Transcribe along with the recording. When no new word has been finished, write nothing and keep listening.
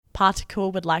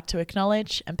Particle would like to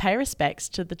acknowledge and pay respects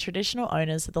to the traditional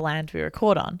owners of the land we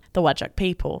record on, the Whadjuk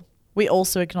people. We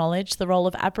also acknowledge the role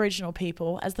of Aboriginal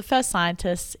people as the first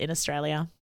scientists in Australia.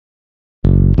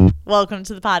 Welcome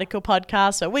to the Particle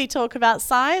Podcast, where we talk about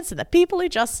science and the people who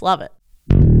just love it.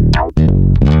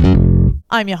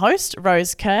 I'm your host,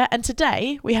 Rose Kerr, and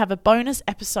today we have a bonus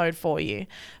episode for you,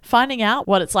 finding out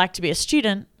what it's like to be a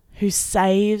student who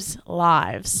saves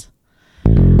lives.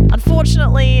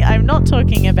 Unfortunately, I'm not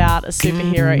talking about a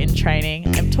superhero in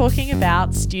training. I'm talking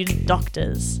about student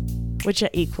doctors, which are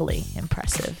equally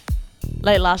impressive.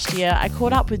 Late last year, I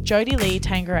caught up with Jodie Lee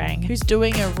Tangerang, who's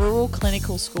doing a rural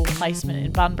clinical school placement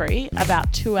in Bunbury,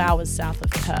 about 2 hours south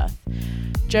of Perth.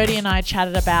 Jodie and I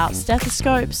chatted about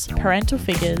stethoscopes, parental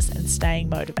figures, and staying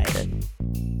motivated.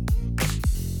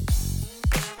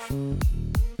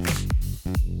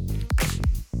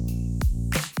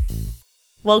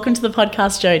 Welcome to the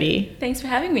podcast, Jodie. Thanks for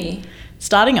having me.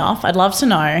 Starting off, I'd love to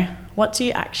know, what do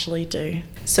you actually do?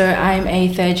 So I'm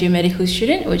a third year medical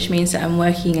student, which means that I'm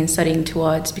working and studying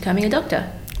towards becoming a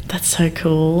doctor. That's so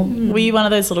cool. Were you one of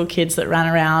those little kids that ran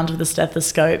around with a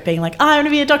stethoscope being like, I want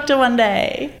to be a doctor one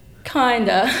day?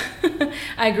 Kinda.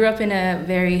 I grew up in a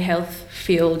very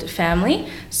health-filled family,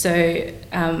 so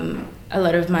a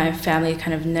lot of my family are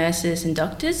kind of nurses and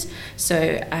doctors,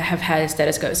 so I have had a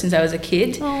stethoscope since I was a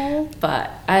kid. Aww.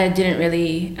 But I didn't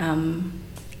really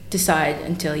decide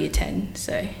until year 10,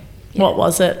 so yeah. What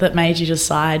was it that made you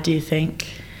decide, do you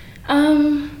think?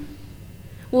 Well,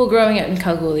 growing up in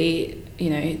Kalgoorlie,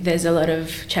 there's a lot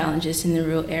of challenges in the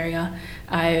rural area.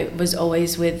 I was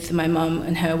always with my mum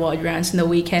and her ward rounds on the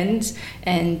weekends,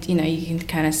 and you can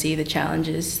kind of see the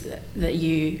challenges that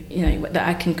that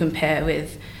I can compare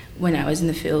with when I was in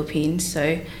the Philippines.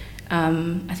 So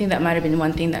I think that might have been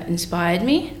one thing that inspired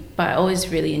me, but I always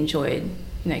really enjoyed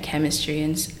chemistry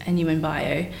and human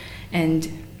bio, and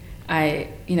I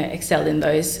excelled in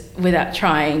those without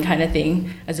trying, kind of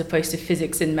thing, as opposed to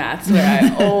physics and maths where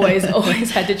I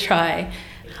always had to try.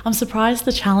 I'm surprised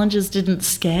the challenges didn't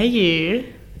scare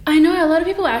you. I know, a lot of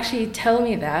people actually tell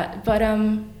me that, but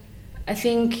I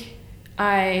think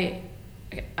I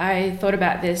thought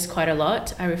about this quite a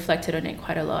lot. I reflected on it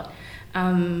quite a lot.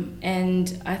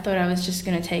 And I thought I was just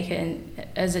going to take it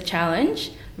as a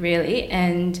challenge, really.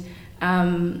 And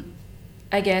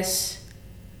I guess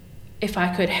if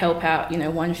I could help out,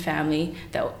 one family,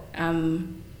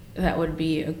 that would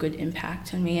be a good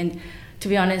impact on me. And to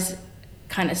be honest,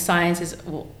 kind of science is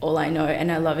all I know,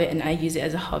 and I love it, and I use it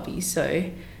as a hobby.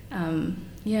 So,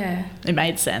 yeah. It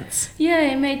made sense. Yeah,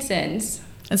 it made sense.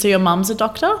 And so your mum's a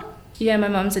doctor? Yeah, my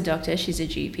mum's a doctor. She's a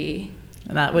GP.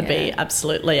 And that would be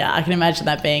absolutely, I can imagine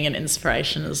that being an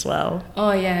inspiration as well.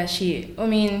 Oh yeah,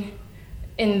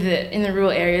 in the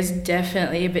rural areas,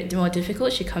 definitely a bit more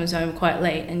difficult. She comes home quite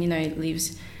late and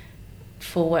leaves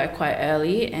for work quite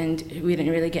early, and we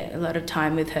didn't really get a lot of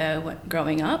time with her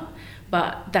growing up.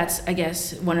 But that's, I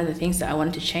guess, one of the things that I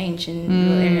wanted to change in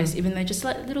rural areas, even though just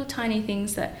like little tiny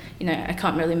things that I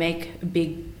can't really make a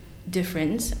big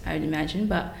difference, I would imagine.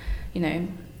 But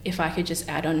if I could just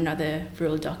add on another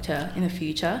rural doctor in the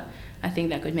future, I think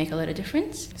that could make a lot of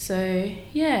difference. So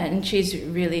yeah, and she's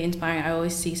really inspiring. I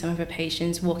always see some of her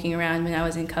patients walking around when I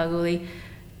was in Kalgoorlie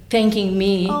thanking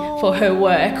me for her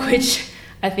work, which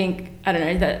I think, I don't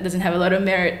know, that doesn't have a lot of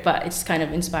merit, but it's kind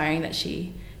of inspiring that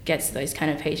she gets those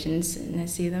kind of patients and I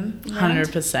see them around.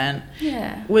 100%.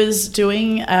 Yeah. Was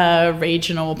doing a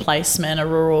regional placement, a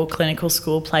rural clinical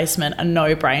school placement, a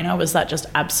no-brainer? Was that just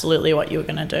absolutely what you were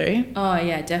going to do? Oh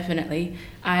yeah, definitely.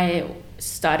 I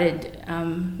started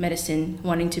medicine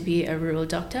wanting to be a rural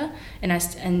doctor, and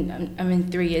I'm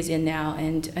in 3 years in now,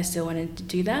 and I still wanted to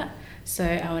do that. So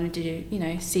I wanted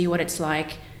to see what it's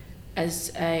like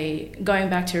as going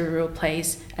back to a rural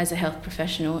place as a health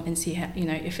professional, and see how,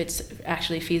 if it's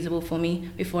actually feasible for me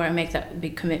before I make that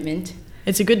big commitment.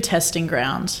 It's a good testing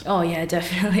ground. Oh yeah,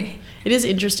 definitely. It is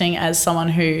interesting as someone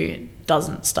who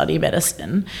doesn't study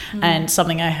medicine, and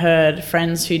something I heard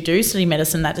friends who do study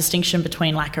medicine, that distinction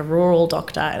between like a rural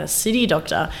doctor and a city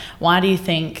doctor. Why do you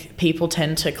think people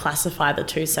tend to classify the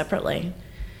two separately?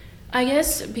 I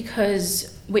guess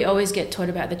because we always get taught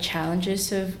about the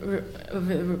challenges of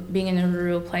being in a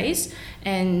rural place,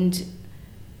 and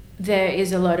there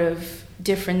is a lot of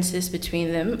differences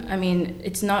between them. I mean,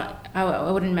 it's not,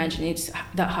 I wouldn't imagine it's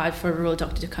that hard for a rural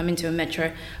doctor to come into a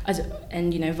metro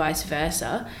and vice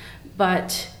versa,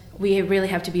 but we really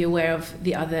have to be aware of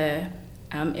the other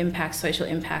social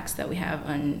impacts that we have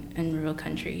in rural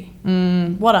country.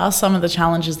 What are some of the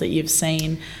challenges that you've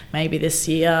seen maybe this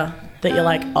year that you're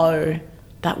like,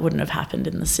 that wouldn't have happened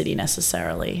in the city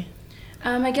necessarily?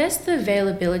 I guess the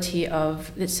availability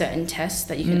of the certain tests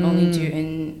that you can only do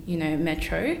in,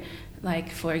 metro.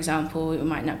 Like, for example, you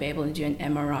might not be able to do an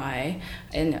MRI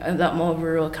in a lot more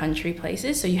rural country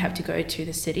places, so you have to go to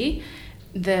the city.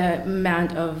 The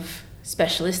amount of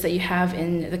specialists that you have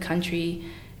in the country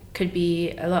could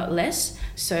be a lot less.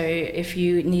 So if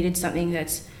you needed something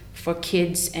that's for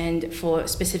kids and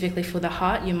specifically for the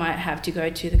heart, you might have to go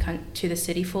to the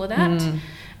city for that.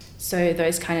 So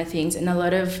those kind of things. And a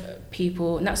lot of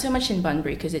people, not so much in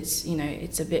Bunbury because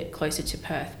it's a bit closer to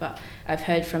Perth, but I've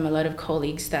heard from a lot of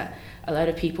colleagues that a lot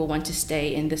of people want to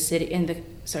stay in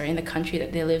the country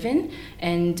that they live in,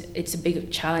 and it's a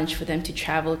big challenge for them to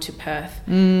travel to Perth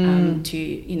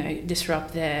to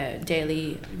disrupt their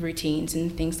daily routines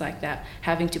and things like that,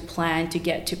 having to plan to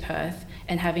get to Perth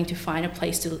and having to find a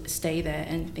place to stay there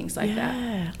and things like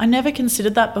that. I never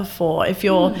considered that before. If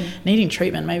you're needing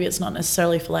treatment, maybe it's not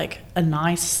necessarily for like a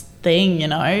nice thing,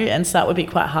 and so that would be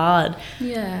quite hard.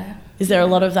 Yeah. Is there a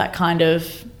lot of that kind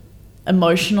of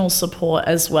emotional support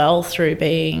as well through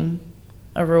being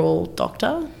a rural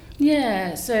doctor?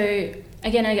 Yeah, so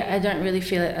again, I don't really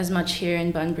feel it as much here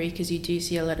in Bunbury because you do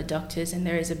see a lot of doctors and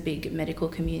there is a big medical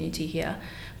community here.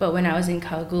 But when I was in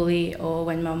Kalgoorlie, or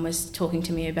when Mum was talking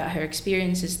to me about her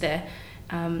experiences there,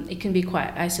 it can be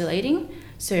quite isolating.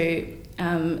 So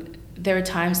there are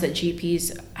times that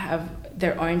GPs have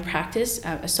their own practice,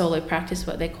 a solo practice,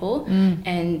 what they call,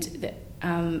 and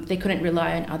they couldn't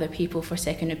rely on other people for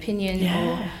second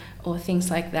opinion or things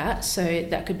like that. So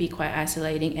that could be quite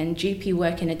isolating. And GP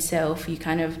work in itself, you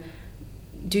kind of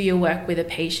do your work with a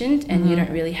patient and you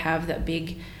don't really have that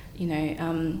big,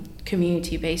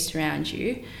 community based around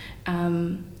you.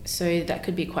 So that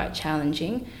could be quite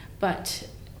challenging. But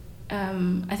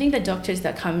I think the doctors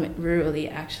that come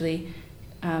rurally actually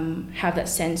have that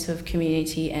sense of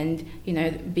community and,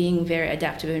 being very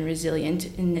adaptive and resilient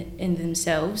in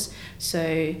themselves.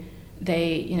 So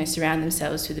they, surround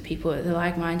themselves with the people that are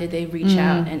like-minded. They reach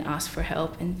out and ask for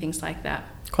help and things like that.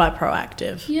 Quite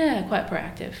proactive. Yeah, quite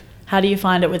proactive. How do you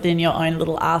find it within your own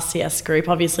little RCS group?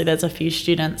 Obviously, there's a few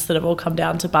students that have all come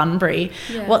down to Bunbury.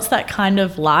 Yeah. What's that kind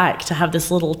of like to have this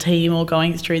little team all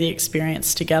going through the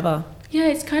experience together? Yeah,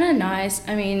 it's kind of nice.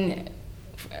 I mean,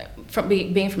 from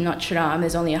being from Notre Dame,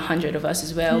 there's only 100 of us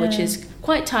as well, which is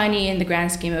quite tiny in the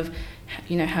grand scheme of,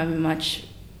 how much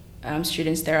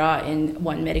students there are in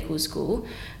one medical school.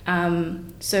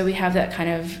 So we have that kind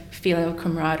of feeling of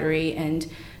camaraderie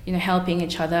and, helping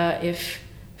each other. If,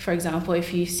 for example,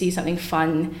 if you see something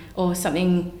fun or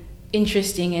something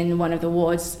interesting in one of the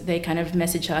wards, they kind of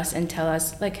message us and tell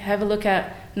us, like, have a look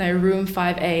at room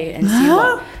 5A and see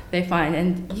what they find.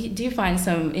 And you do find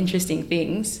some interesting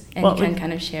things and you can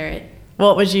kind of share it.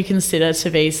 What would you consider to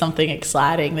be something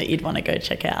exciting that you'd want to go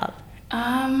check out?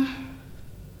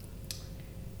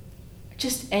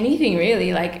 Just anything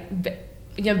really, like,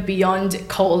 beyond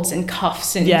colds and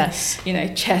coughs and,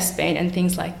 chest pain and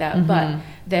things like that. But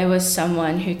there was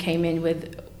someone who came in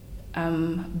with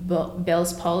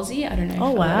Bell's palsy. I don't know if a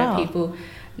lot of people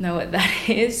know what that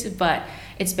is, but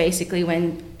it's basically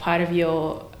when part of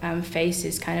your face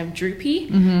is kind of droopy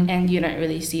and you don't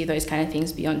really see those kind of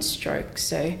things beyond stroke.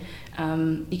 So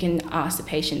you can ask the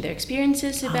patient their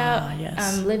experiences about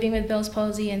living with Bell's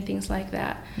palsy and things like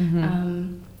that.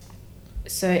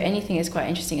 So anything is quite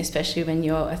interesting, especially when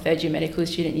you're a third year medical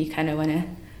student. You kind of want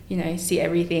to, see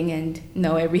everything and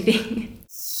know everything.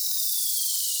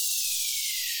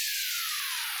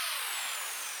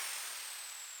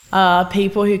 Are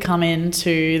people who come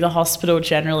into the hospital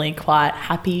generally quite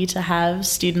happy to have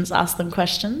students ask them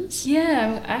questions?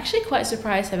 Yeah, I'm actually quite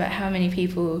surprised about how many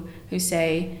people who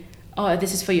say, oh,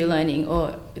 this is for your learning,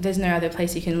 or there's no other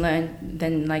place you can learn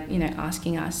than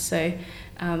asking us. So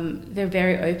they're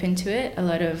very open to it. A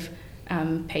lot of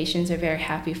patients are very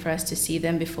happy for us to see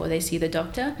them before they see the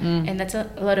doctor. And that's a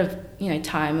lot of,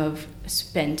 time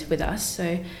spent with us.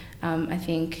 So I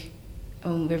think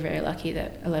we're very lucky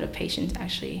that a lot of patients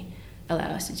actually allow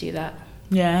us to do that.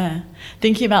 Yeah.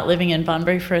 Thinking about living in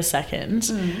Bunbury for a second,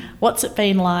 what's it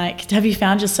been like? Have you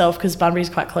found yourself, because Bunbury's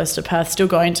quite close to Perth, still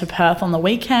going to Perth on the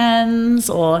weekends,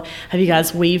 or have you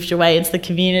guys weaved your way into the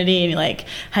community and you're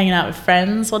hanging out with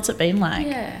friends? What's it been like?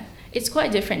 Yeah. It's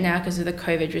quite different now because of the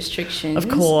COVID restrictions. Of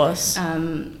course.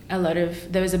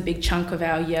 There was a big chunk of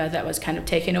our year that was kind of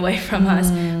taken away from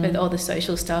us with all the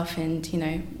social stuff and,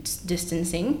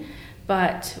 distancing.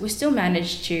 But we still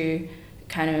managed to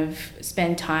kind of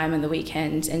spend time on the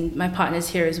weekends, and my partner's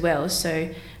here as well, so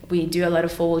we do a lot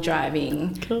of four-wheel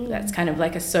driving. Cool. That's kind of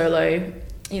like a solo,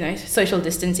 social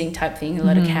distancing type thing, a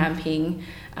lot of camping,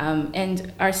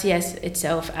 and RCS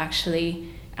itself actually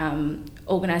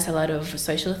organise a lot of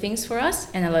social things for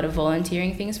us and a lot of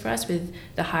volunteering things for us with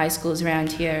the high schools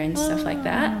around here and stuff like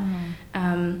that.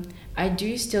 I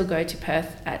do still go to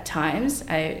Perth at times.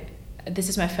 This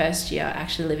is my first year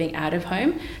actually living out of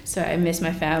home, so I miss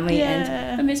my family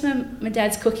and I miss my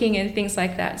dad's cooking and things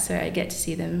like that, so I get to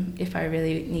see them if I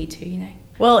really need to, you know.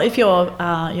 Well, if your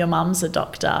mum's a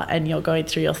doctor and you're going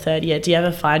through your third year, do you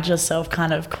ever find yourself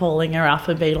kind of calling her up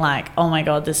and being like, oh my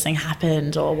God, this thing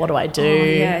happened, or what do I do? Oh,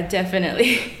 yeah,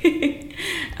 definitely.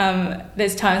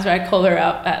 There's times where I call her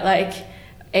up at like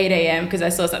 8 a.m. because I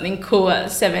saw something cool at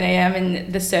 7 a.m.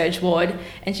 in the surge ward,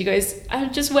 and she goes,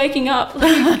 I'm just waking up.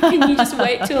 Like, can you just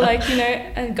wait till like, you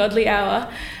know, a godly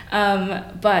hour?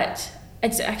 But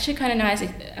it's actually kind of nice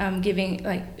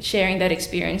sharing that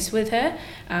experience with her.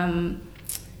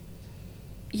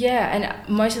 And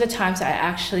most of the times I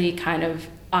actually kind of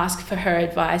ask for her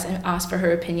advice and ask for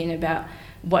her opinion about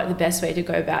what the best way to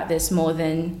go about this, more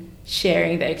than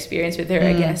sharing the experience with her,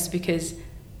 I guess, because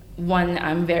one,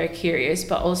 I'm very curious,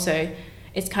 but also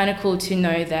it's kind of cool to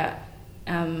know that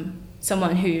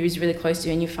someone who is really close to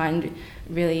you and you find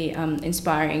really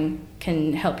inspiring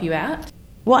can help you out.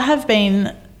 What have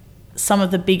been some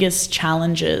of the biggest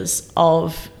challenges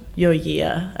of your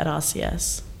year at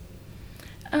RCS?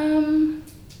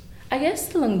 I guess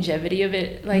the longevity of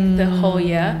it, like the whole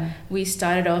year. We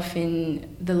started off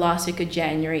in the last week of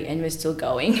January and we're still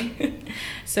going.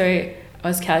 So I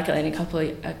was calculating a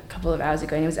couple of hours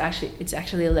ago, and it's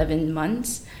actually 11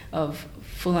 months of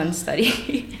full-on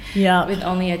study with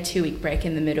only a 2-week break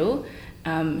in the middle.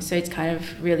 So it's kind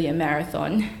of really a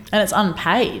marathon. And it's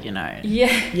unpaid, you know.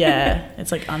 Yeah,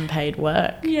 it's like unpaid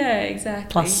work. Yeah,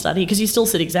 exactly. Plus study, because you still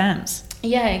sit exams.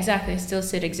 Yeah, exactly. I still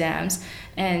sit exams,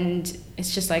 and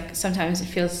it's just like sometimes it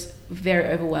feels very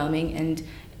overwhelming, and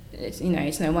it's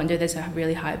no wonder there's a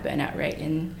really high burnout rate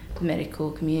in the medical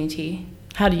community.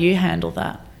 How do you handle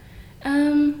that?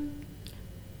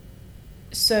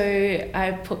 So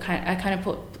I kind of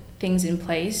put things in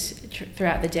place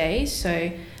throughout the day.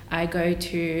 So I go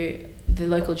to the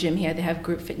local gym here. They have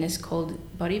group fitness called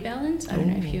Body Balance. I don't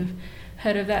know if you've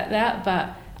heard of that,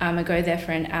 but I go there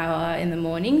for an hour in the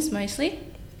mornings mostly.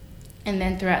 And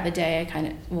then throughout the day,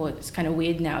 it's kind of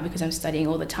weird now because I'm studying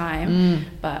all the time,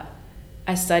 but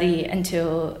I study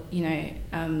until,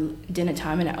 dinner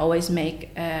time, and I always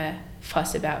make a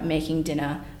fuss about making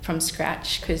dinner from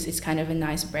scratch because it's kind of a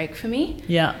nice break for me.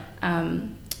 Yeah.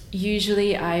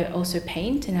 Usually I also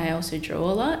paint and I also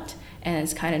draw a lot, and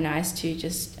it's kind of nice to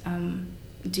just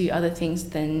do other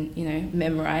things than,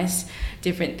 memorize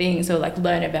different things or like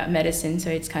learn about medicine.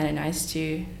 So it's kind of nice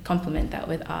to complement that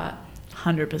with art.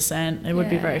 100%. It would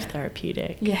be very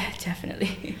therapeutic. Yeah,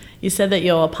 definitely. You said that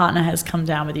your partner has come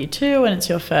down with you too, and it's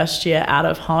your first year out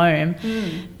of home.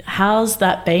 How's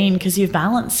that been? Because you're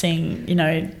balancing,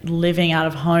 living out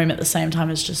of home at the same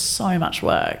time is just so much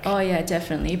work. Oh yeah,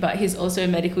 definitely. But he's also a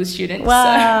medical student.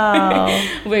 Wow.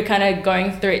 So we're kind of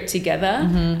going through it together.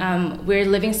 We're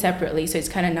living separately, so it's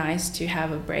kind of nice to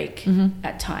have a break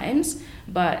at times.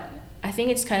 But I think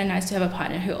it's kind of nice to have a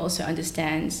partner who also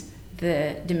understands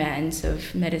the demands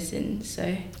of medicine.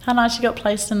 So how nice you got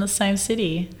placed in the same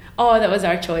city. Oh, that was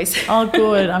our choice. Oh,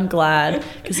 good. I'm glad,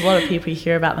 because a lot of people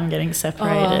hear about them getting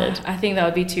separated. I think that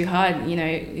would be too hard.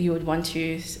 You would want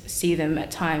to see them at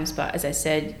times, but as I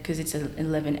said, because it's an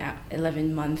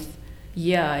 11-month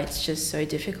year, it's just so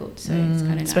difficult. So it's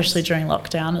kind of especially nice. During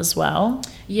lockdown as well.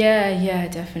 Yeah,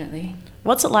 definitely.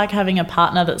 What's it like having a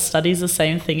partner that studies the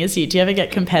same thing as you? Do you ever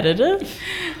get competitive?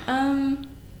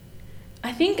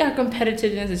 I think our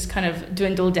competitiveness has kind of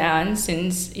dwindled down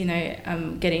since,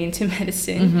 getting into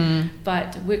medicine.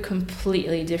 But we're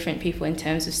completely different people in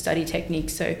terms of study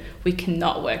techniques, so we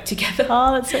cannot work together.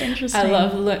 Oh, that's so interesting. I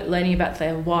love learning about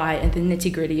the why and the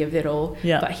nitty-gritty of it all.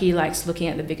 Yeah. But he likes looking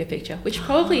at the bigger picture, which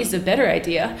probably is a better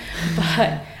idea.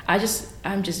 But I just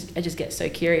get so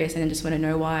curious and I just want to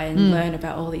know why and learn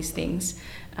about all these things.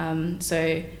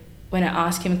 So when I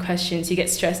ask him questions, he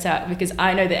gets stressed out because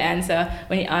I know the answer.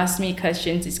 When he asks me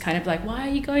questions, it's kind of like, why are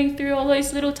you going through all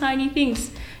those little tiny things?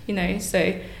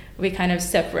 So we kind of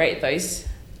separate those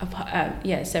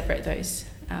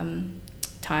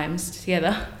times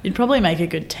together. You'd probably make a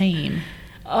good team.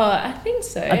 Oh, I think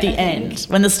so. At the end,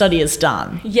 when the study is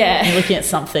done. Yeah. You're looking at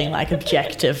something like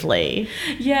objectively.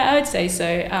 Yeah, I would say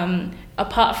so.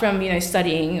 Apart from,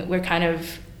 studying, we're kind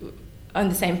of on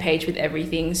the same page with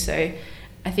everything. So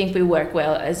I think we work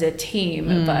well as a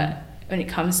team, but when it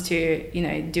comes to,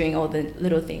 doing all the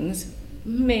little things,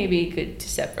 maybe good to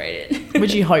separate it.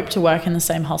 Would you hope to work in the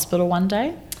same hospital one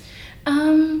day?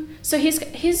 So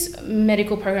his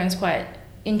medical program is quite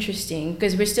interesting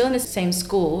because we're still in the same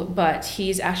school, but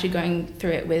he's actually going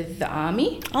through it with the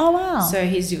army. Oh, wow. So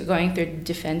he's going through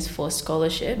Defence Force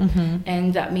scholarship,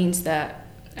 and that means that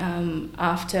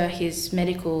after his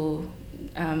medical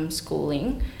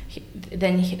schooling,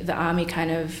 the army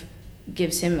kind of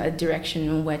gives him a direction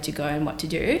on where to go and what to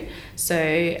do. So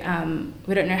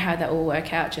we don't know how that will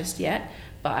work out just yet,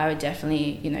 but I would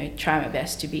definitely, try my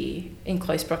best to be in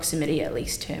close proximity at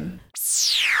least to him.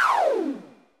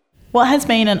 What has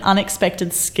been an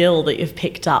unexpected skill that you've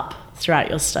picked up throughout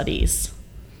your studies?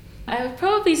 I would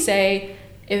probably say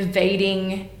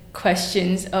evading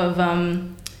questions of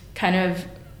kind of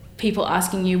people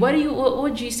asking you, what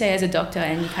would you say as a doctor?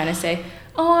 And you kind of say,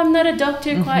 oh, I'm not a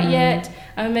doctor quite yet.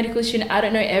 I'm a medical student. I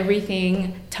don't know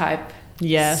everything type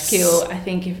skill, I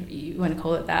think, if you want to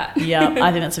call it that. Yeah,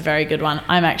 I think that's a very good one.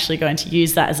 I'm actually going to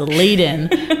use that as a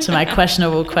lead-in to my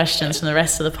questionable questions from the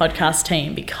rest of the podcast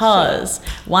team, because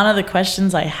one of the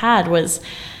questions I had was,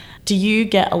 do you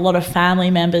get a lot of family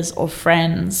members or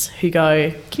friends who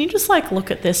go, can you just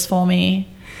look at this for me?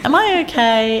 Am I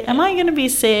okay? Am I going to be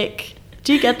sick?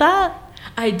 Do you get that?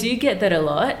 I do get that a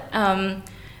lot.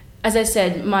 As I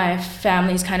said, my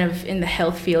family's kind of in the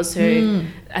health field, so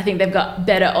I think they've got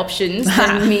better options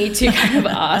than me to kind of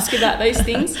ask about those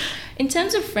things. In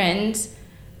terms of friends,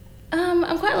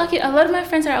 I'm quite lucky. A lot of my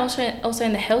friends are also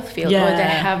in the health field, or they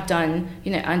have done,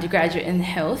 undergraduate in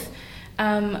health.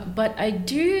 But I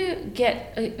do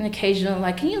get an occasional,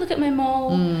 can you look at my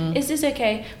mole? Is this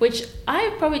okay? Which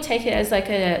I probably take it as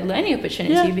a learning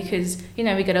opportunity because, we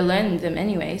got to learn them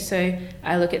anyway. So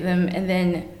I look at them and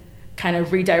then kind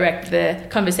of redirect the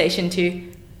conversation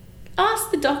to ask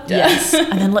the doctor. Yes,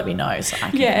 and then let me know so I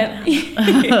can.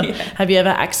 Yeah. Have you ever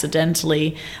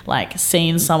accidentally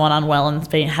seen someone unwell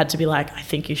and had to be I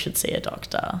think you should see a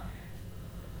doctor?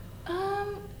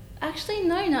 Actually,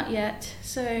 no, not yet.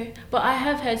 So, but I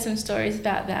have heard some stories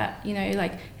about that,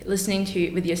 listening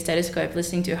to, with your stethoscope,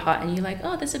 listening to your heart, and you're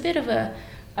oh, there's a bit of a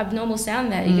abnormal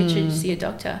sound there. You should see a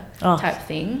doctor type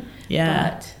thing. Yeah.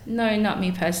 But no, not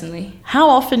me personally. How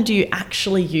often do you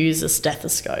actually use a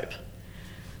stethoscope?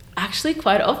 Actually,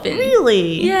 quite often.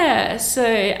 Really? Yeah.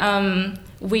 So,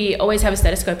 we always have a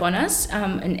stethoscope on us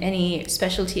in any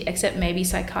specialty except maybe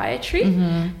psychiatry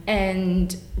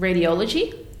and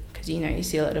radiology, because you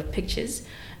see a lot of pictures.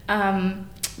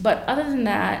 But other than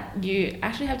that, you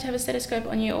actually have to have a stethoscope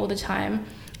on you all the time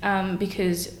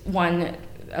because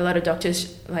a lot of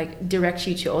doctors direct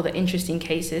you to all the interesting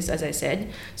cases, as I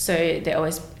said. So they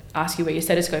always ask you where your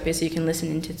stethoscope is so you can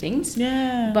listen into things.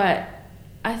 Yeah. But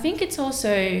I think it's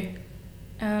also,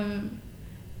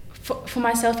 for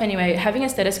myself anyway, having a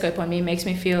stethoscope on me makes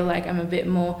me feel like I'm a bit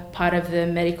more part of the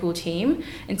medical team.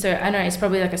 And so I know it's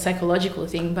probably a psychological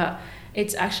thing, but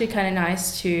it's actually kind of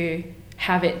nice to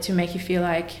have it to make you feel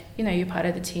like, you're part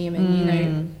of the team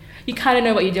and, you kind of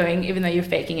know what you're doing even though you're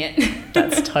faking it.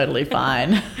 That's totally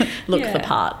fine. Look the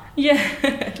part.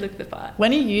 Yeah, look the part.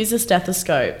 When you use a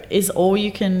stethoscope, is all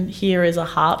you can hear is a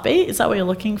heartbeat? Is that what you're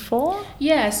looking for?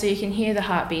 Yeah, so you can hear the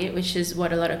heartbeat, which is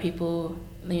what a lot of people,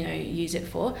 use it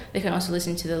for. They can also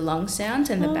listen to the lung sounds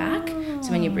in the back. So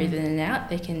when you breathe in and out,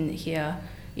 they can hear,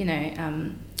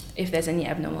 if there's any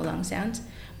abnormal lung sounds.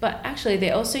 But actually,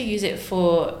 they also use it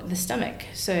for the stomach.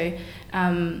 So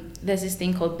there's this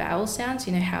thing called bowel sounds,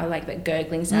 how that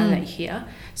gurgling sound that you hear.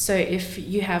 So if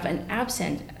you have an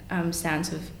absent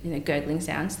sounds of, gurgling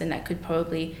sounds, then that could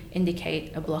probably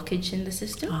indicate a blockage in the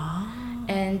system. Oh.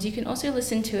 And you can also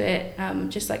listen to it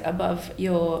just above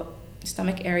your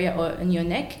stomach area or in your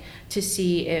neck to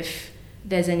see if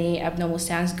there's any abnormal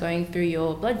sounds going through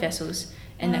your blood vessels.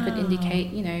 And that could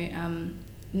indicate,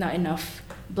 not enough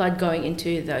blood going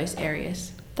into those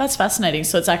areas. That's fascinating.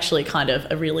 So it's actually kind of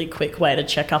a really quick way to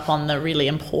check up on the really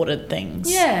important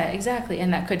things. Yeah, exactly.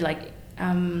 And that could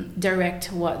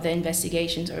direct what the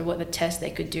investigations or what the tests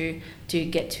they could do to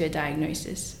get to a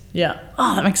diagnosis. Yeah.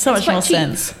 Oh, that makes so much more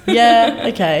sense. Yeah.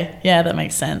 Okay. Yeah, that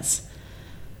makes sense.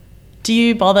 Do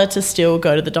you bother to still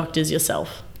go to the doctors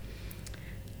yourself?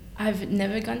 I've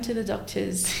never gone to the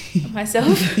doctors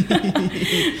myself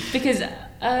because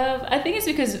I think it's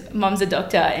because Mum's a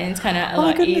doctor and it's kind of a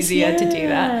lot easier to do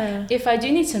that. If I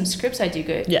do need some scripts, I do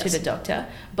go to the doctor,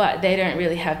 but they don't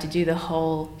really have to do the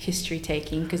whole history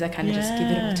taking because I kind of just give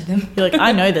it all to them. You're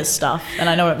I know this stuff and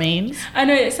I know what it means. I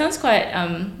know it sounds quite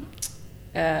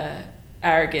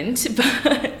arrogant,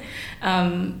 but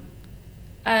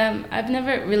I've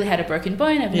never really had a broken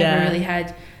bone. I've never really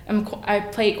had... I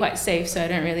play it quite safe, so I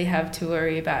don't really have to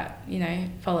worry about,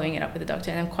 following it up with a doctor.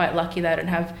 And I'm quite lucky that I don't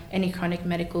have any chronic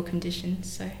medical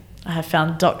conditions. So I have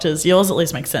found doctors, yours at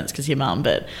least makes sense because your mum,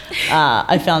 but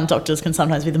I found doctors can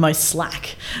sometimes be the most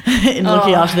slack in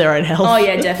looking after their own health. Oh,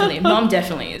 yeah, definitely. Mum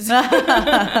definitely is.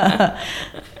 Are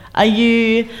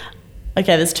you,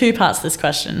 okay, there's two parts to this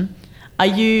question. Are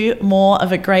you more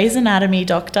of a Grey's Anatomy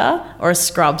doctor or a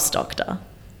Scrubs doctor?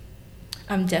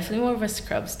 I'm definitely more of a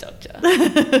Scrubs doctor.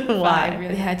 Why? I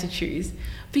really had to choose.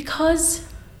 Because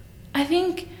I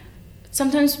think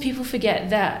sometimes people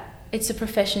forget that it's a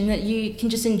profession that you can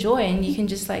just enjoy and you can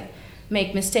just like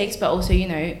make mistakes, but also, you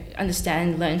know,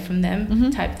 understand, learn from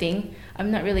them type thing.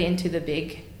 I'm not really into the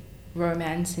big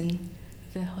romance in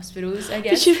the hospitals, I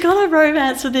guess. But you've got a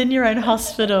romance within your own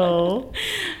hospital.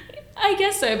 I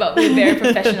guess so, but we're very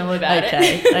professional about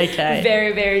it. Okay.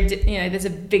 Very, very, there's a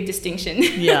big distinction.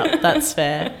 Yeah, that's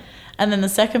fair. And then the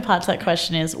second part to that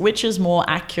question is, which is more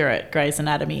accurate, Grey's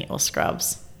Anatomy or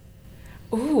Scrubs?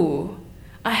 Ooh,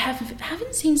 I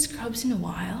haven't seen Scrubs in a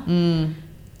while.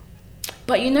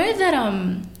 But you know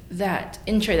that that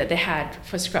intro that they had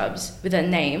for Scrubs with that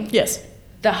name? Yes.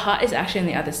 The heart is actually on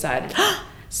the other side.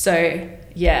 So,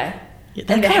 yeah.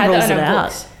 That and they kind had of rules that it on our out.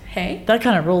 books. Hey? That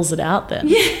kind of rules it out then.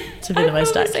 Yeah. To be the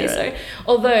most I would say accurate. so.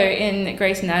 Although in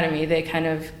Grey's Anatomy, they kind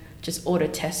of just order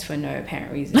tests for no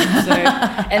apparent reason. So,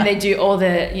 and they do all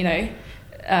the,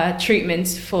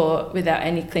 treatments without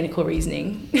any clinical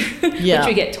reasoning, Yeah. which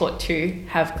we get taught to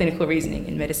have clinical reasoning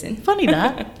in medicine. Funny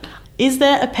that. Is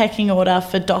there a pecking order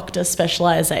for doctor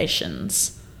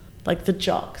specializations? Like the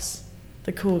jocks,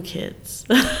 the cool kids?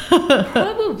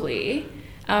 Probably.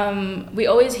 We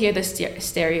always hear the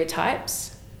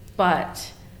stereotypes,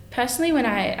 but personally, when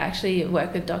I actually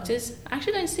work with doctors, I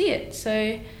actually don't see it.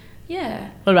 So,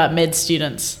 yeah. What about med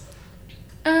students?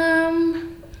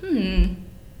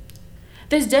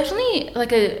 There's definitely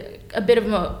like a bit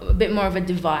more of a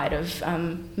divide of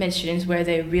med students where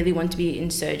they really want to be in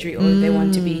surgery or they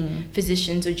want to be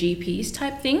physicians or GPs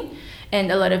type thing. And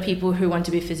a lot of people who want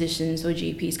to be physicians or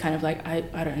GPs kind of like, I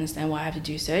don't understand why I have to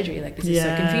do surgery. Like, this is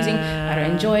so confusing. I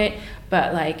don't enjoy it.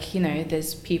 But like,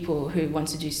 there's people who want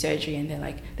to do surgery and they're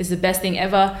like, this is the best thing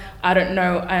ever. I don't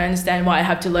know. I understand why I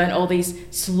have to learn all these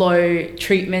slow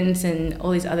treatments and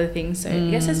all these other things. So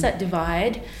I guess it's that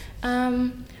divide.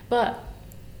 But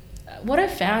what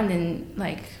I've found in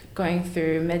like going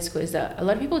through med school is that a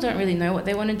lot of people don't really know what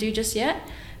they want to do just yet.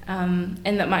 And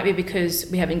that might be because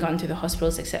we haven't gone to the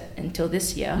hospitals except until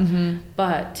this year.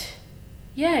 But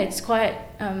yeah, it's quite,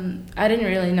 I didn't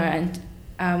really know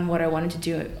what I wanted to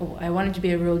do. I wanted to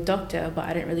be a real doctor, but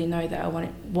I didn't really know that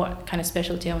what kind of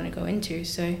specialty I want to go into.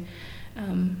 So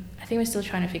I think we're still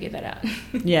trying to figure that out.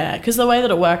 Yeah, because the way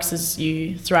that it works is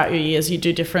throughout your years, you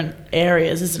do different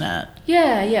areas, isn't it?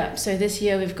 Yeah. So this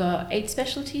year we've got 8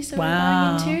 specialties that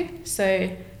we're going into. So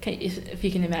if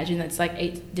you can imagine, that's like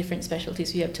 8 different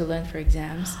specialties we have to learn for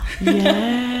exams.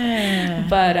 Yeah.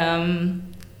 But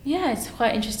yeah, it's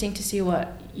quite interesting to see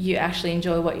what you actually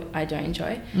enjoy, what I don't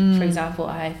enjoy. For example,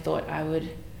 I thought I would,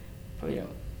 probably don't,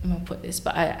 I'm going to put this,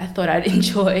 but I thought I'd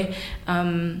enjoy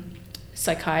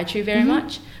psychiatry very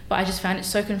much, but I just found it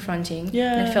so confronting.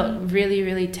 And I felt really,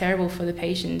 really terrible for the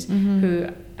patients who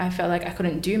I felt like I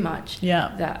couldn't do much.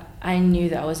 That I knew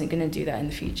that I wasn't going to do that in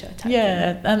the future. Thing.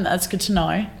 And that's good to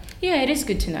know. Yeah, it is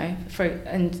good to know.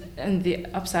 And the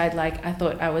upside, like, I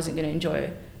thought I wasn't going to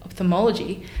enjoy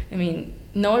ophthalmology. I mean,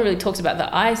 no one really talks about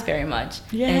the eyes very much.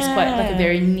 And it's quite like a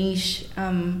very niche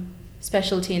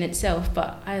specialty in itself,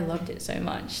 but I loved it so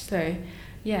much. So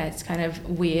yeah, it's kind of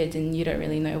weird and you don't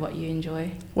really know what you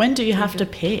enjoy. When do you have to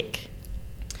pick?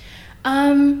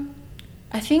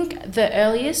 I think the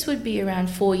earliest would be around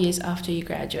 4 years after you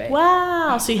graduate.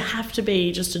 Wow, so you have to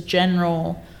be just a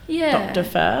general doctor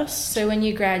first? So when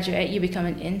you graduate, you become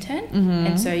an intern.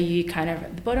 And so you kind of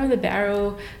at the bottom of the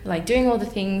barrel, like doing all the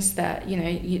things that,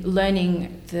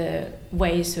 learning the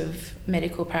ways of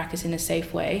medical practice in a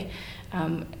safe way,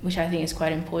 which I think is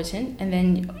quite important. And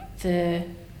then the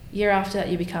year after that,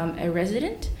 you become a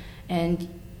resident and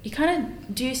you kind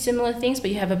of do similar things, but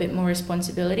you have a bit more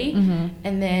responsibility.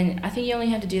 And then I think you only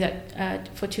have to do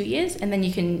that for 2 years, and then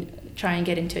you can try and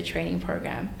get into a training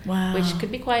program, which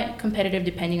could be quite competitive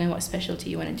depending on what specialty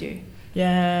you want to do.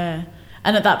 Yeah.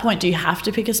 And at that point, do you have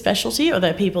to pick a specialty, or are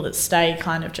there people that stay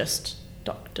kind of just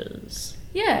doctors?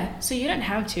 Yeah, so you don't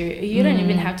have to. You don't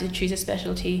even have to choose a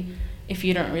specialty if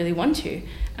you don't really want to.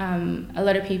 A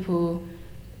lot of people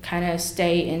kind of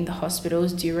stay in the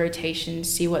hospitals, do rotations,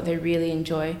 see what they really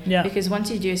enjoy. Because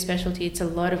once you do a specialty, it's a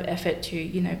lot of effort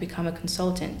to, become a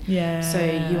consultant.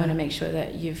 So you want to make sure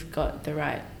that you've got the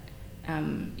right,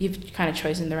 you've kind of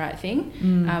chosen the right thing.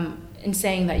 In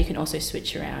saying that, you can also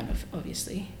switch around,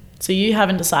 obviously. So you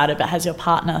haven't decided, but has your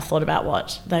partner thought about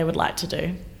what they would like to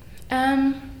do?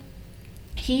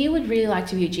 he would really like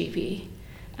to be a GP.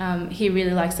 He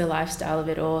really likes the lifestyle of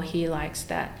it all. He likes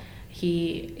that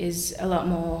he is a lot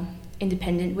more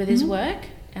independent with his work.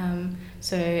 One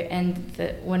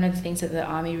of the things that the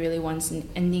Army really wants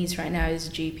and needs right now is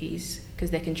GPs, because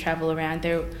they can travel around.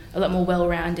 They're a lot more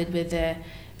well-rounded with their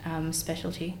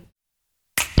specialty.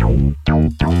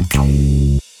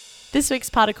 This week's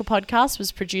Particle Podcast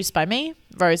was produced by me,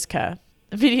 Rose Kerr.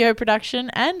 Video production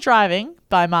and driving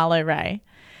by Marlo Ray.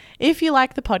 If you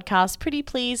like the podcast, pretty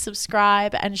please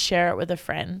subscribe and share it with a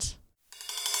friend.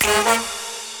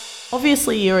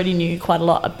 Obviously, you already knew quite a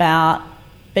lot about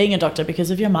being a doctor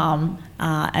because of your mum,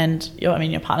 and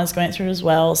your partner's going through it as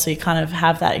well, so you kind of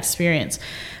have that experience.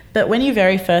 But when you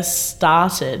very first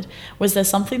started, was there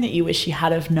something that you wish you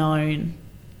had have known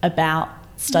about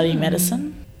studying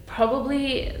medicine?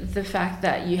 Probably the fact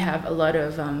that you have a lot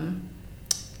of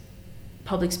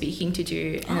public speaking to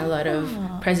do, and a lot of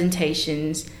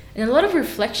presentations and a lot of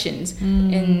reflections.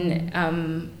 In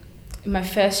my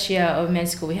first year of med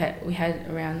school, we had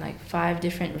around like 5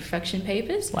 different reflection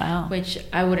papers. Wow. Which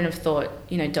I wouldn't have thought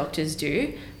doctors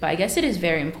do, but I guess it is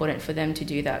very important for them to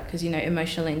do that, because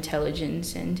emotional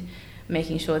intelligence and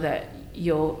making sure that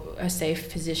you're a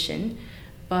safe physician.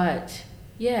 But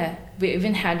yeah, we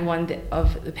even had one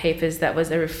of the papers that was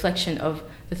a reflection of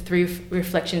the 3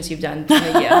 reflections you've done in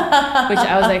a year, which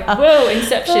I was like, whoa,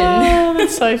 Inception. Oh,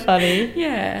 that's so funny.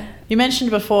 Yeah. You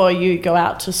mentioned before you go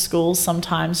out to schools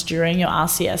sometimes during your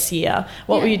RCS year.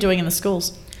 What were you doing in the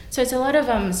schools? So it's a lot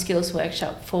of skills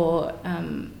workshop for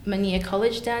Mania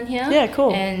College down here. Yeah,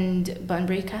 cool. And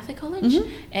Bunbury Catholic College.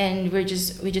 And we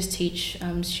just teach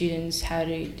students how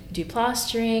to do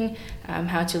plastering,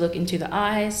 how to look into the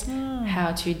eyes,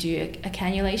 how to do a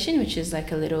cannulation, which is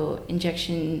like a little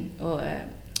injection or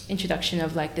introduction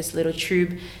of like this little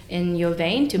tube in your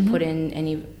vein to put in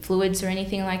any fluids or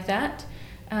anything like that.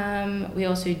 We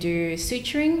also do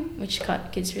suturing, which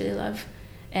kids really love,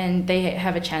 and they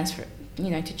have a chance for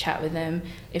to chat with them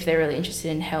if they're really interested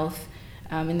in health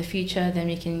in the future. Then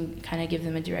we can kind of give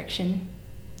them a direction.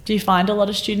 Do you find a lot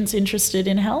of students interested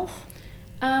in health?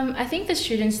 I think the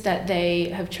students that they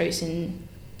have chosen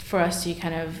for us to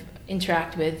kind of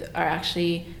interact with are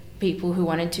actually people who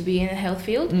wanted to be in the health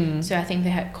field. So I think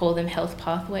they call them health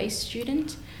pathways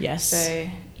students. Yes. So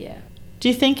yeah. Do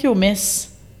you think you'll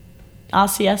miss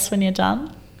RCS when you're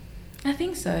done? I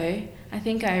think so. I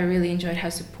think I really enjoyed how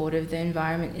supportive the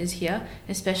environment is here,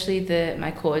 especially my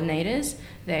coordinators.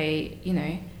 They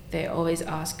always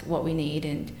ask what we need,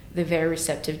 and they're very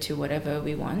receptive to whatever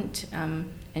we want,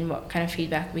 and what kind of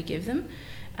feedback we give them.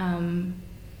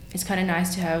 It's kind of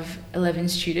nice to have 11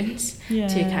 students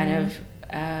to kind of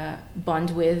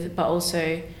bond with, but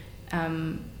also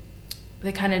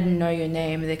they kind of know your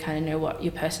name, they kind of know what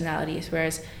your personality is,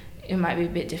 whereas it might be a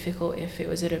bit difficult if it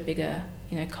was at a bigger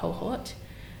cohort.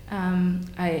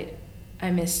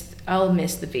 I'll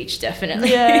miss the beach,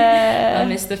 definitely. Yeah. I'll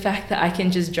miss the fact that I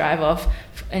can just drive off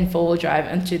and 4-wheel drive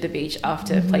onto the beach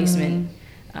after placement.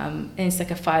 And it's like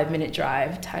a 5-minute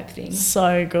drive type thing.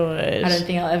 So good. I don't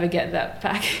think I'll ever get that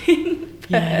back in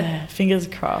Perth. Yeah, fingers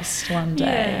crossed one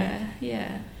day.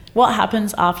 Yeah. What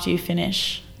happens after you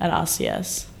finish at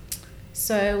RCS?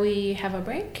 So we have a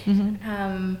break.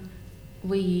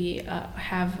 We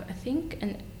have, I think,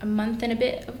 a month and a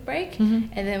bit of break, and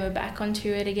then we're back onto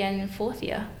it again in 4th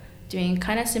year, doing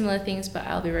kind of similar things, but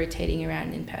I'll be rotating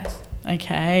around in Perth.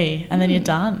 Okay, and then you're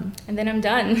done. And then I'm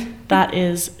done. That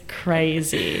is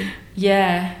crazy.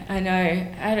 Yeah, I know.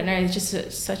 I don't know, it's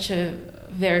just such a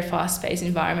very fast-paced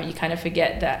environment. You kind of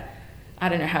forget that. I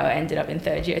don't know how I ended up in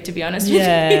 3rd year, to be honest with you.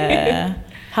 Yeah.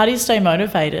 How do you stay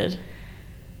motivated?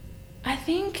 I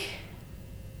think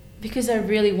because I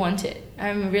really want it.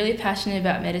 I'm really passionate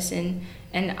about medicine,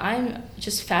 and I'm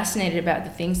just fascinated about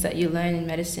the things that you learn in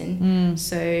medicine.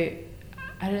 So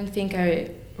I don't think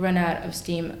I run out of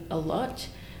steam a lot.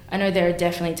 I know there are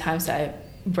definitely times that I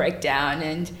break down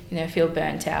and feel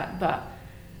burnt out, but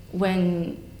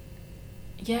I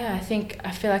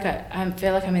feel like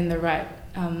I'm in the right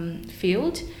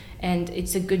field, and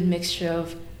it's a good mixture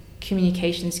of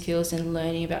communication skills and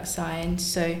learning about science.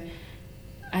 So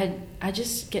I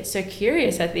just get so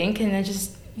curious, I think, and I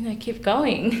just keep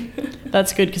going.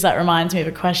 That's good, because that reminds me of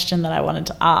a question that I wanted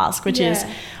to ask, which is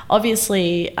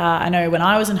obviously I know when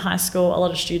I was in high school, a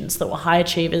lot of students that were high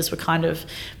achievers were kind of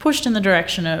pushed in the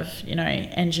direction of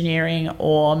engineering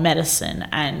or medicine,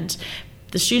 and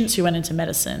the students who went into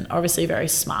medicine are obviously very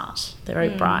smart, they're very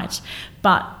bright,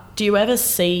 but do you ever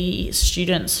see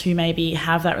students who maybe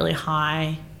have that really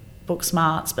high book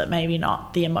smarts but maybe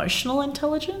not the emotional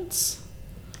intelligence?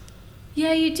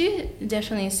 Yeah, you do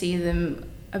definitely see them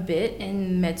a bit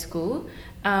in med school.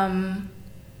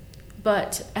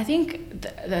 But I think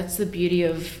that's the beauty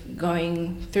of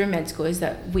going through med school, is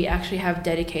that we actually have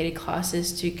dedicated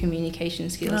classes to communication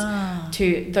skills,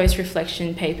 to those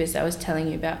reflection papers that I was telling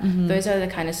you about. Those are the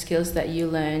kind of skills that you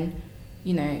learn,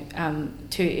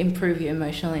 to improve your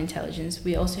emotional intelligence.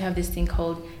 We also have this thing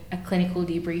called a clinical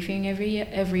debriefing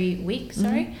every week,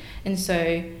 and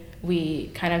so we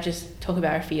kind of just talk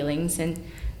about our feelings and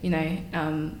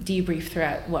debrief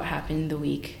throughout what happened the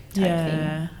week type thing.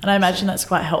 And I imagine that's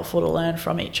quite helpful to learn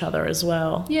from each other as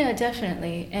well. Yeah,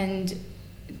 definitely. And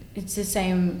it's the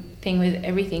same thing with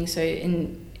everything. So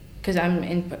because I'm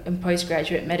in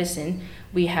postgraduate medicine,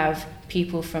 we have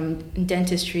people from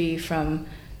dentistry, from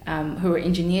who were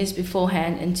engineers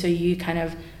beforehand, and so you kind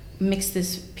of mix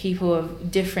this people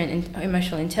of different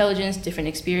emotional intelligence, different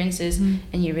experiences,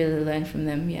 and you really learn from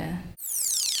them. Yeah.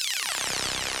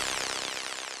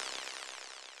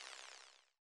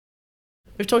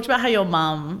 We've talked about how your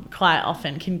mum quite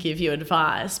often can give you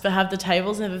advice, but have the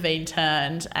tables ever been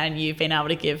turned and you've been able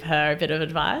to give her a bit of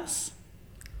advice?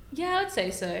 Yeah, I would say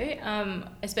so,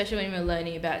 especially when we're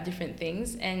learning about different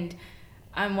things. And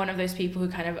I'm one of those people who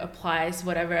kind of applies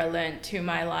whatever I learned to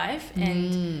my life.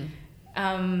 And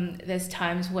there's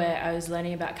times where I was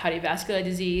learning about cardiovascular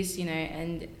disease,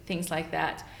 and things like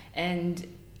that. And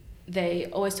they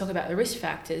always talk about the risk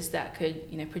factors that could,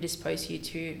 predispose you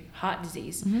to heart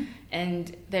disease.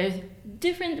 And there's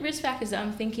different risk factors that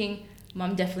I'm thinking,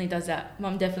 Mum definitely does that.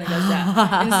 Mum definitely does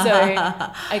that. And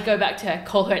so I go back to her,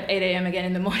 call her at 8 a.m. again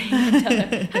in the morning and tell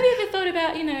her, have you ever thought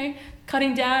about,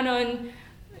 cutting down on,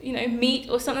 meat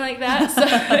or something like that? So,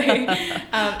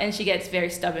 and she gets very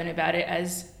stubborn about it,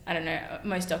 as, I don't know,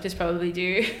 most doctors probably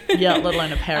do. Yeah, let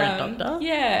alone a parent doctor.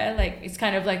 Yeah, like it's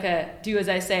kind of like a do as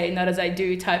I say, not as I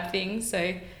do type thing.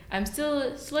 So I'm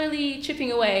still slowly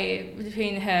chipping away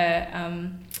between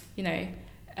her,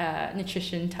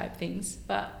 nutrition type things.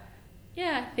 But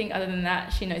yeah, I think other than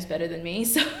that, she knows better than me.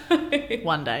 So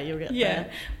one day you'll get there.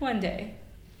 Yeah, one day.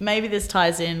 Maybe this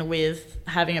ties in with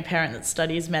having a parent that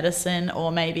studies medicine,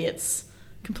 or maybe it's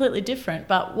completely different.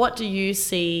 But what do you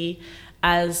see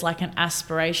as like an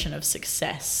aspiration of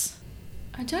success?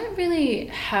 I don't really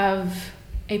have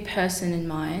a person in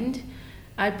mind.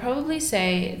 I'd probably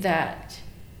say that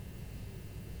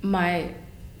my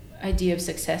idea of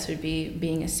success would be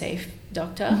being a safe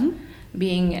doctor,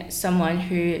 being someone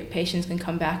who patients can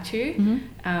come back to,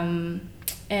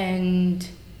 and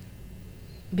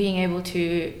being able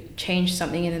to change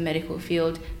something in the medical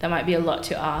field. That might be a lot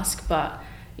to ask, but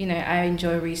I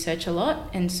enjoy research a lot,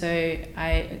 and so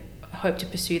I hope to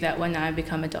pursue that when I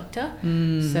become a doctor.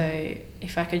 So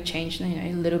if I could change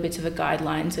little bits of a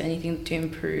guidelines or anything to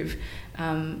improve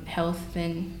health,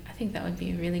 then I think that would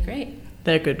be really great.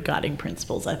 They're good guiding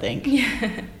principles, I think.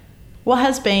 Yeah. What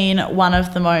has been one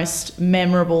of the most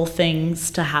memorable things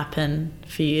to happen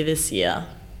for you this year?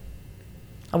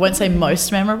 I won't say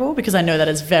most memorable, because I know that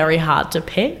is very hard to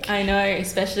pick. I know,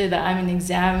 especially that I'm in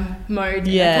exam mode.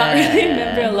 Yeah. I can't really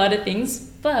remember a lot of things.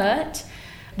 But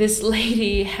this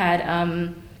lady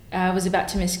had was about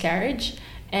to miscarriage,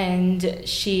 and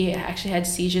she actually had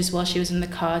seizures while she was in the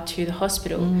car to the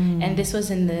hospital. And this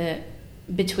was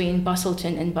between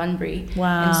Busselton and Bunbury.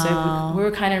 Wow. And so we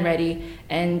were kind of ready,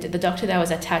 and the doctor that I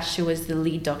was attached to was the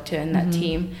lead doctor in that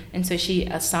team. And so she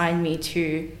assigned me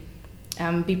to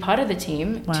be part of the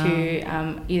team. Wow.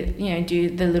 To do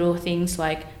the little things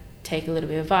like take a little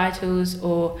bit of vitals,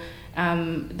 or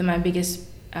my biggest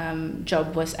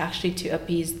job was actually to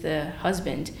appease the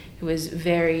husband, who was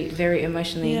very, very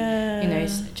emotionally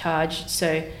charged.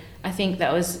 So I think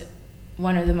that was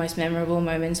one of the most memorable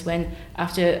moments, when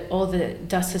after all the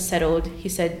dust has settled, he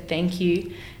said thank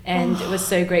you, and it was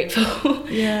so grateful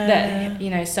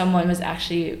that someone was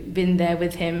actually been there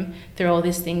with him through all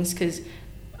these things, because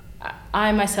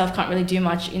I myself can't really do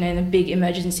much in a big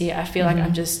emergency. I feel like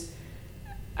I'm just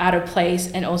out of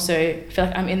place, and also feel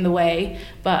like I'm in the way.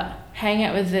 But hanging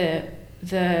out with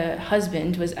the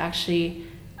husband was actually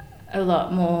a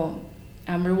lot more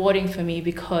rewarding for me,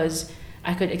 because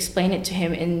I could explain it to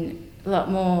him in a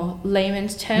lot more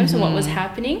layman's terms on what was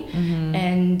happening,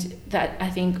 and that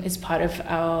I think is part of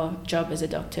our job as a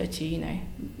doctor, to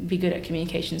be good at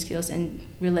communication skills and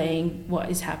relaying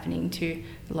what is happening to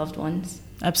loved ones.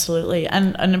 Absolutely.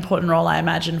 And an important role, I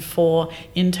imagine, for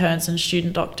interns and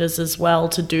student doctors as well,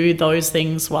 to do those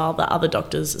things while the other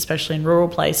doctors, especially in rural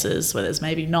places where there's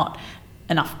maybe not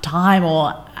enough time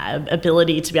or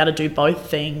ability to be able to do both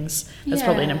things. That's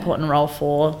probably an important role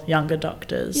for younger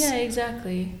doctors. Yeah,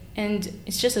 exactly. And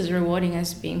it's just as rewarding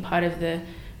as being part of the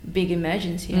big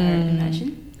emergency, I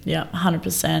imagine. Yeah,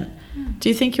 100%. Do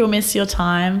you think you'll miss your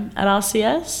time at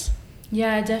RCS?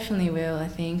 Yeah, I definitely will, I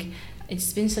think.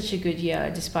 it's been such a good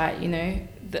year despite, you know,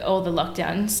 all the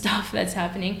lockdown stuff that's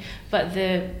happening. But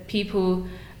the people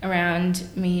around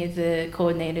me, the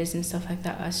coordinators and stuff like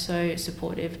that, are so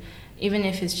supportive. Even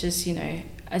if it's just, you know,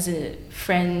 as a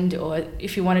friend, or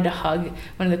if you wanted a hug,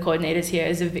 one of the coordinators here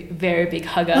is a very big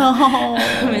hugger.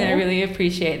 And I really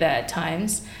appreciate that at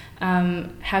times.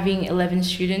 Having 11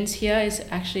 students here is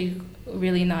actually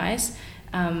really nice.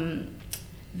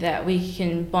 That we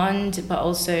can bond, but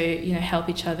also, you know, help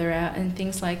each other out and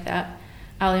things like that.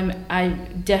 I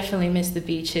definitely miss the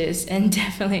beaches, and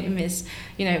definitely miss,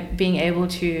 you know, being able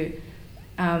to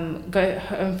go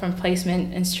home from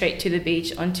placement and straight to the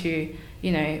beach onto,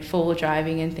 you know, four-wheel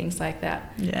driving and things like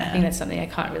that. Yeah. I think that's something I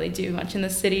can't really do much in the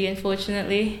city,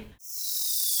 unfortunately.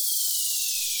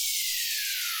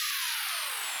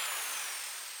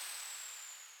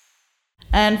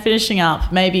 And finishing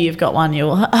up, maybe you've got one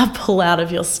you'll pull out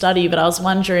of your study, but I was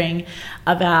wondering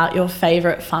about your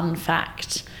favourite fun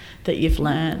fact that you've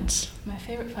learned. My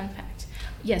favourite fun fact?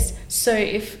 Yes. So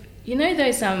if, you know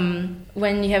those,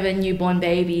 when you have a newborn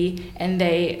baby and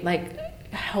they like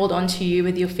hold on to you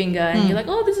with your finger and you're like,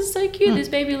 oh, this is so cute, this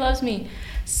baby loves me.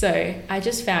 So I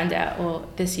just found out, or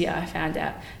this year I found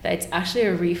out, that it's actually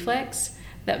a reflex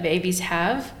that babies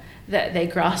have, that they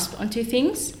grasp onto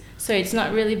things. So it's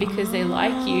not really because they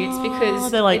like you, it's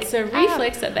because like, it's a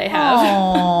reflex that they have.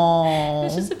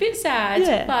 It's just a bit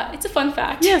sad, but it's a fun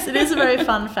fact. Yes, it is a very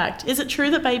fun fact. Is it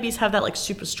true that babies have that like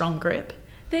super strong grip?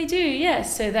 They do,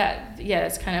 yes. So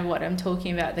that's kind of what I'm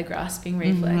talking about, the grasping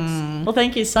reflex. Well,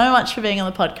 thank you so much for being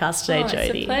on the podcast today,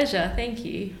 Jody. It's a pleasure. Thank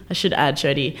you. I should add,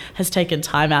 Jody has taken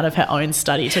time out of her own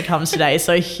study to come today.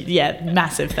 So yeah,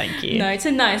 massive thank you. No, it's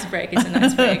a nice break. It's a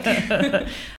nice break.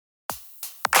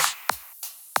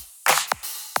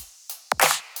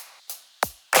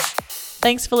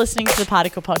 Thanks for listening to the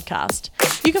Particle Podcast.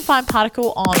 You can find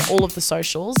Particle on all of the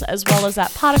socials, as well as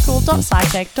at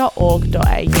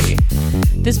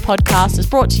particle.scitech.org.au. This podcast is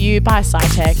brought to you by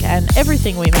SciTech, and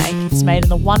everything we make is made in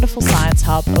the wonderful science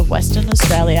hub of Western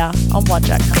Australia on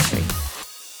Wadjuk country.